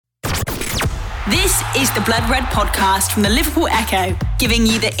This is the Blood Red podcast from the Liverpool Echo, giving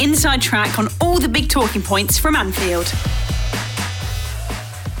you the inside track on all the big talking points from Anfield.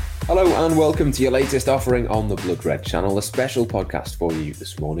 Hello and welcome to your latest offering on the Blood Red channel, a special podcast for you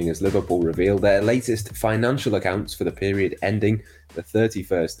this morning as Liverpool reveal their latest financial accounts for the period ending the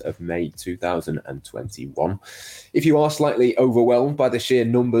 31st of May 2021. If you are slightly overwhelmed by the sheer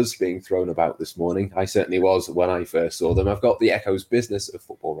numbers being thrown about this morning, I certainly was when I first saw them. I've got the Echo's Business of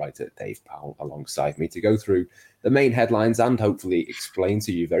Football writer Dave Powell alongside me to go through the main headlines and hopefully explain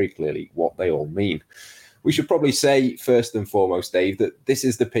to you very clearly what they all mean. We should probably say, first and foremost, Dave, that this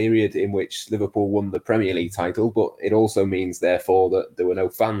is the period in which Liverpool won the Premier League title, but it also means, therefore, that there were no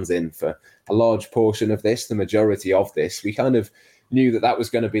fans in for a large portion of this, the majority of this. We kind of knew that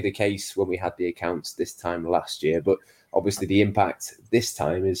was going to be the case when we had the accounts this time last year, but obviously the impact this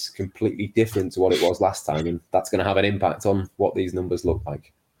time is completely different to what it was last time, and that's going to have an impact on what these numbers look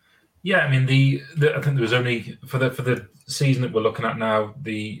like. Yeah, I mean, I think there was only, for the season that we're looking at now,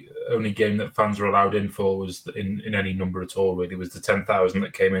 the only game that fans were allowed in for was in any number at all, really. It was the 10,000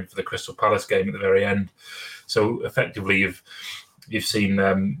 that came in for the Crystal Palace game at the very end. So effectively, you've seen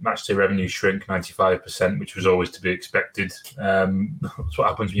matchday revenue shrink 95%, which was always to be expected. That's what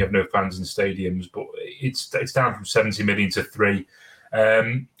happens when you have no fans in stadiums, but it's down from 70 million to 3.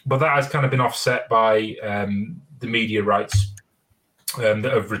 But that has kind of been offset by the media rights that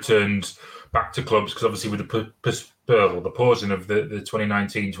have returned back to clubs, because obviously with the pausing of the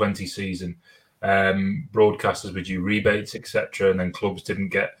 2019-20 season, broadcasters were due rebates, etc., and then clubs didn't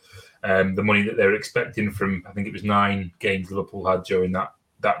get the money that they were expecting from, I think it was 9 games Liverpool had during that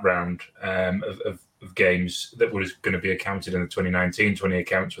round of games that was going to be accounted in the 2019-20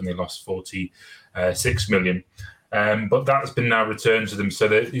 accounts when they lost 46 million. But that's been now returned to them, so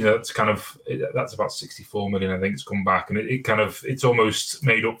that that's about 64 million. I think it's come back, and it's almost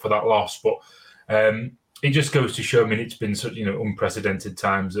made up for that loss. But it just goes to show. I mean, it's been such unprecedented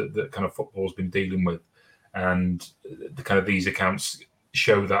times that kind of football's been dealing with, and the kind of these accounts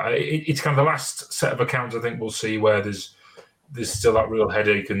show that it's kind of the last set of accounts I think we'll see where there's still that real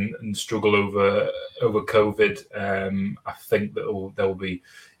headache and struggle over COVID. I think that there will be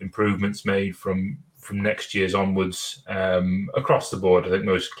improvements made from next year's onwards across the board. I think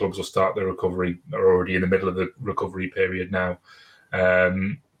most clubs will start their recovery, are already in the middle of the recovery period now.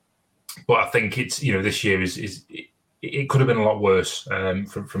 But I think it's this year it could have been a lot worse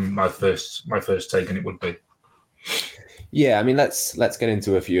from my first take, and it would be. Yeah, I mean, let's get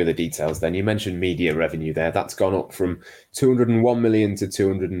into a few of the details then. You mentioned media revenue there. That's gone up from 201 million to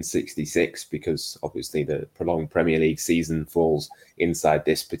 266 because obviously the prolonged Premier League season falls inside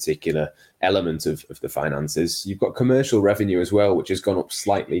this particular element of the finances. You've got commercial revenue as well, which has gone up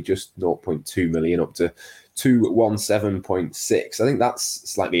slightly, just 0.2 million up to 217.6. I think that's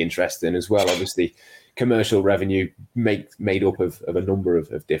slightly interesting as well. Obviously, commercial revenue made up of a number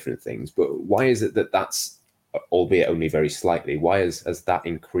of different things. But why is it that's, albeit only very slightly, why has that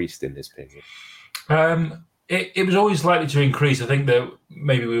increased in this period? It was always likely to increase. I think that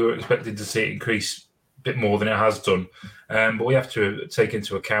maybe we were expected to see it increase a bit more than it has done. But we have to take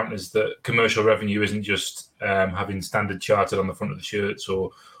into account is that commercial revenue isn't just having Standard Chartered on the front of the shirts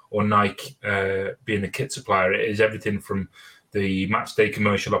or Nike being the kit supplier. It is everything from the match day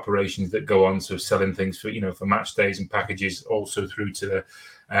commercial operations that go on, so selling things for match days and packages, also through to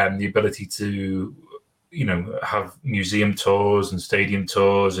the ability to have museum tours and stadium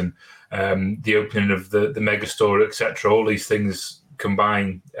tours and the opening of the mega store, etc. All these things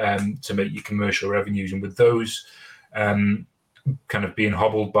combine to make your commercial revenues, and with those kind of being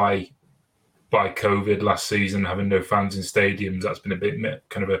hobbled by COVID last season, having no fans in stadiums, that's been a bit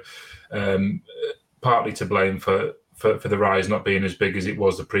kind of a partly to blame for the rise not being as big as it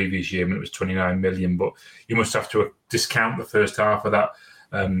was the previous year when it was 29 million. But you must have to discount the first half of that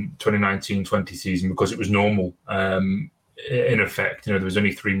 2019-20 season because it was normal in effect. There was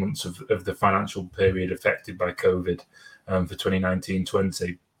only 3 months of the financial period affected by COVID for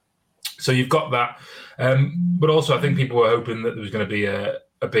 2019-20. So you've got that. But also I think people were hoping that there was going to be a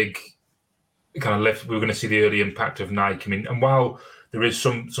big kind of lift. We were going to see the early impact of Nike. I mean, and while there is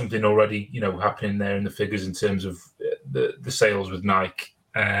something already, happening there in the figures in terms of the sales with Nike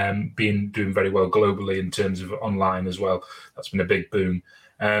doing very well globally in terms of online as well. That's been a big boom.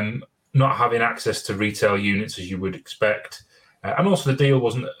 Not having access to retail units as you would expect, and also the deal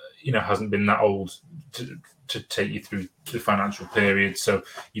hasn't been that old to take you through the financial period. So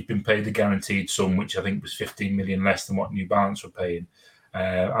you've been paid the guaranteed sum, which I think was 15 million less than what New Balance were paying.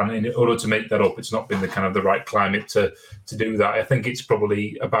 And in order to make that up, it's not been the right climate to do that. I think it's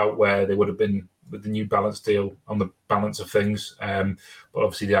probably about where they would have been with the new balance deal on the balance of things. But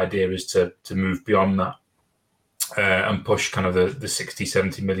obviously the idea is to move beyond that and push kind of the 60,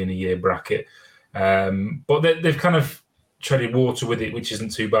 70 million a year bracket. But they've kind of treaded water with it, which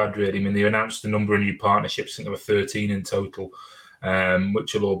isn't too bad, really. I mean, they announced a number of new partnerships. I think there were 13 in total,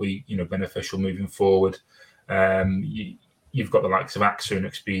 which will all be, beneficial moving forward. You've got the likes of AXA and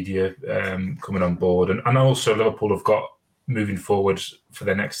Expedia coming on board. And also Liverpool have got, moving forward for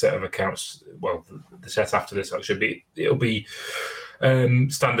their next set of accounts, well, the set after this, actually, it'll be the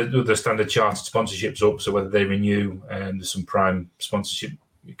standard chartered sponsorships up. So whether they renew, there's some prime sponsorship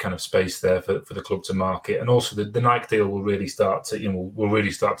kind of space there for the club to market, and also the Nike deal will really start to we'll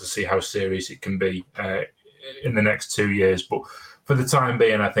really start to see how serious it can be in the next 2 years. But for the time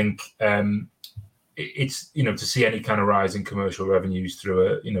being, I think it's to see any kind of rise in commercial revenues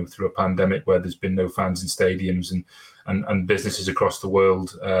through a pandemic where there's been no fans in stadiums and businesses across the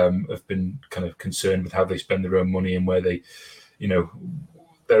world have been kind of concerned with how they spend their own money and where they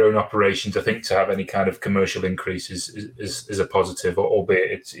their own operations. I think to have any kind of commercial increase is a positive,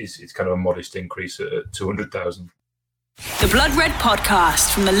 albeit it's kind of a modest increase at 200,000. The Blood Red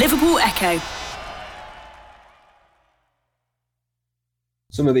Podcast from the Liverpool Echo.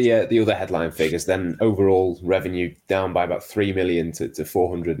 Some of the other headline figures, then overall revenue down by about 3 million to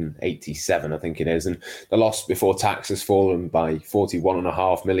 487, I think it is. And the loss before tax has fallen by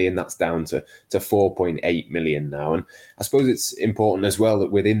 41.5 million. That's down to 4.8 million now. And I suppose it's important as well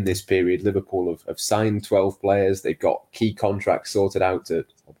that within this period, Liverpool have signed 12 players. They've got key contracts sorted out to,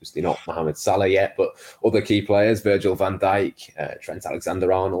 obviously not Mohamed Salah yet, but other key players, Virgil van Dijk, Trent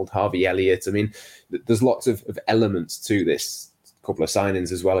Alexander-Arnold, Harvey Elliott. I mean, there's lots of elements to this. Couple of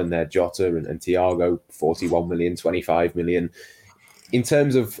signings as well in there, Jota and Thiago, 41 million, 25 million. In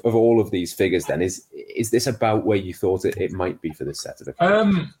terms of all of these figures then, is this about where you thought it might be for this set of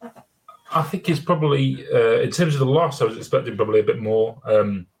accounts? I think it's probably, in terms of the loss, I was expecting probably a bit more.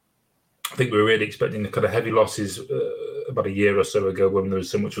 I think we were really expecting the kind of heavy losses about a year or so ago when there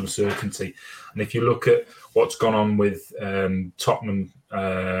was so much uncertainty. And if you look at what's gone on with Tottenham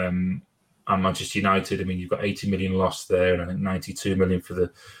and Manchester United, I mean, you've got 80 million lost there, and I think 92 million for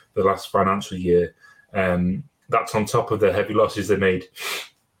the last financial year. That's on top of the heavy losses they made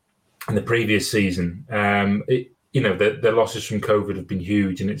in the previous season. Their losses from COVID have been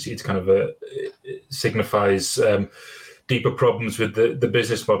huge, and it's kind of it signifies deeper problems with the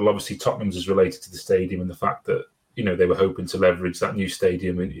business model. Obviously, Tottenham's is related to the stadium and the fact that they were hoping to leverage that new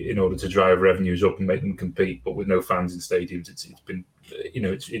stadium in order to drive revenues up and make them compete, but with no fans in stadiums, it's been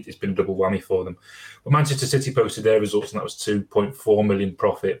it's been a double whammy for them. But Manchester City posted their results, and that was 2.4 million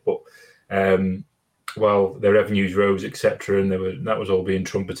profit. But while their revenues rose, etc., and that was all being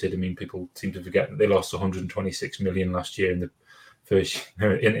trumpeted. I mean, people seem to forget that they lost 126 million last year in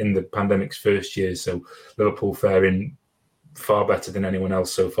the pandemic's first year. So Liverpool faring far better than anyone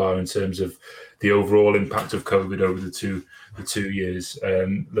else so far in terms of the overall impact of COVID over the two years.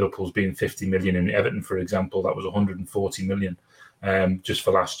 Liverpool's been 50 million, in Everton, for example, that was 140 million just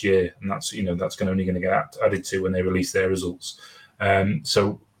for last year, and that's only going to get added to when they release their results.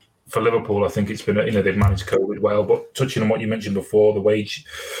 So for Liverpool, I think it's been they've managed COVID well. But touching on what you mentioned before, the wages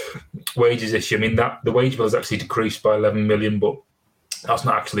issue. I mean, that the wage bill has actually decreased by 11 million, but that's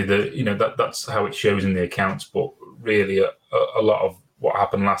not actually that's how it shows in the accounts. But really, a lot of what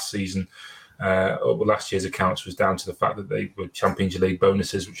happened last season, or last year's accounts, was down to the fact that they were Champions League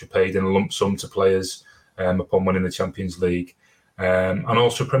bonuses, which were paid in a lump sum to players upon winning the Champions League, and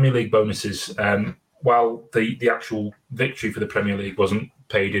also Premier League bonuses. While the actual victory for the Premier League wasn't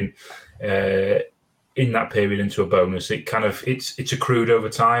paid in that period into a bonus, it's accrued over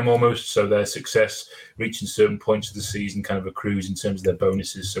time almost. So their success reaching certain points of the season kind of accrues in terms of their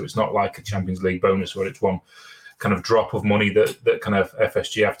bonuses. So it's not like a Champions League bonus where it's one kind of drop of money that kind of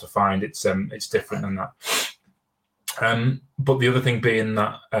FSG have to find. It's different than that. But the other thing being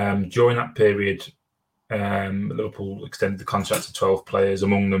that during that period, Liverpool extended the contract to 12 players,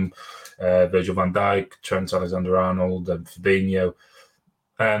 among them Virgil van Dijk, Trent Alexander-Arnold, and Fabinho.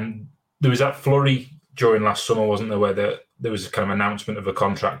 There was that flurry during last summer, wasn't there, where there was a kind of announcement of a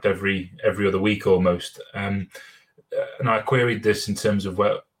contract every other week almost. And I queried this in terms of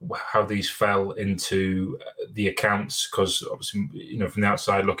how these fell into the accounts, because obviously, from the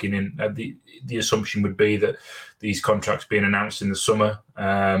outside looking in, the assumption would be that these contracts being announced in the summer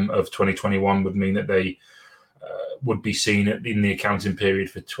of 2021 would mean that they would be seen in the accounting period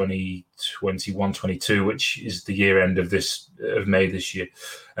for 2021-22, which is the year end of May this year.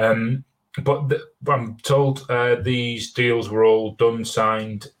 But I'm told these deals were all done,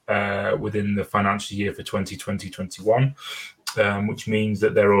 signed within the financial year for 2020-21. which means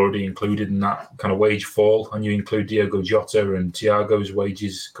that they're already included in that kind of wage fall, and you include Diogo Jota and Thiago's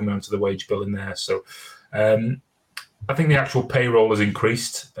wages coming onto the wage bill in there. So I think the actual payroll has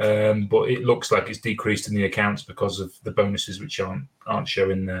increased, but it looks like it's decreased in the accounts because of the bonuses which aren't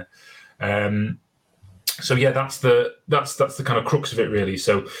showing there. So yeah, that's the kind of crux of it, really.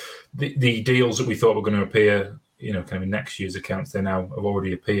 So the deals that we thought were going to appear, kind of in next year's accounts, they now have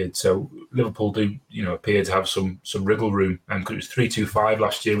already appeared. So Liverpool do, appear to have some wriggle room, because it was 325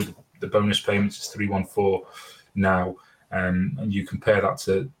 last year with the bonus payments. It's 314 now, and you compare that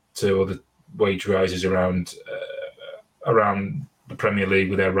to other wage rises around the Premier League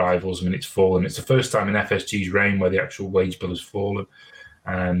with their rivals. I mean, it's fallen. It's the first time in FSG's reign where the actual wage bill has fallen.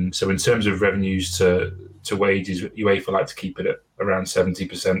 So in terms of revenues to wages, UEFA like to keep it at around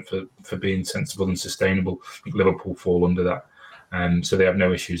 70% for being sensible and sustainable. I think Liverpool fall under that. So they have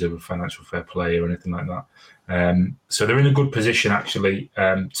no issues over financial fair play or anything like that. So they're in a good position, actually,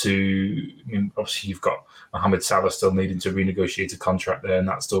 obviously you've got Mohamed Salah still needing to renegotiate a contract there, and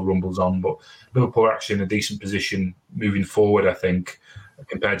that still rumbles on. But Liverpool are actually in a decent position moving forward, I think,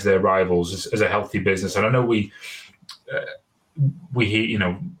 compared to their rivals as a healthy business. And I know we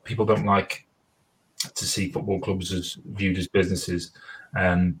hear, people don't like to see football clubs as viewed as businesses,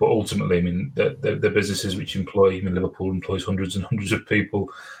 but ultimately, I mean, the businesses which employ, Liverpool employs hundreds and hundreds of people,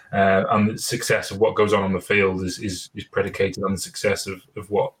 and the success of what goes on the field is predicated on the success of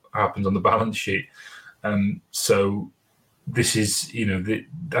what happens on the balance sheet. So this is,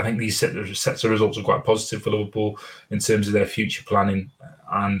 I think these sets of results are quite positive for Liverpool in terms of their future planning,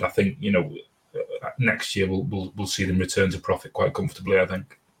 and I think, next year we'll see them return to profit quite comfortably, I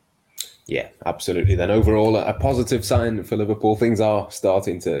think. Yeah, absolutely. Then overall, a positive sign for Liverpool. Things are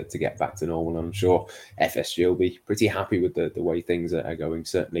starting to get back to normal. I'm sure FSG will be pretty happy with the way things are going,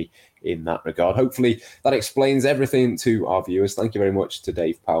 certainly in that regard. Hopefully that explains everything to our viewers. Thank you very much to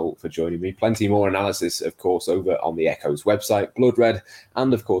Dave Powell for joining me. Plenty more analysis, of course, over on the Echo's website, Blood Red,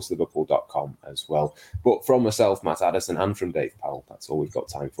 and of course Liverpool.com as well. But from myself, Matt Addison, and from Dave Powell, that's all we've got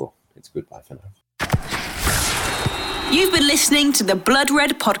time for. It's goodbye for now. You've been listening to the Blood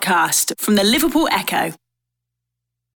Red podcast from the Liverpool Echo.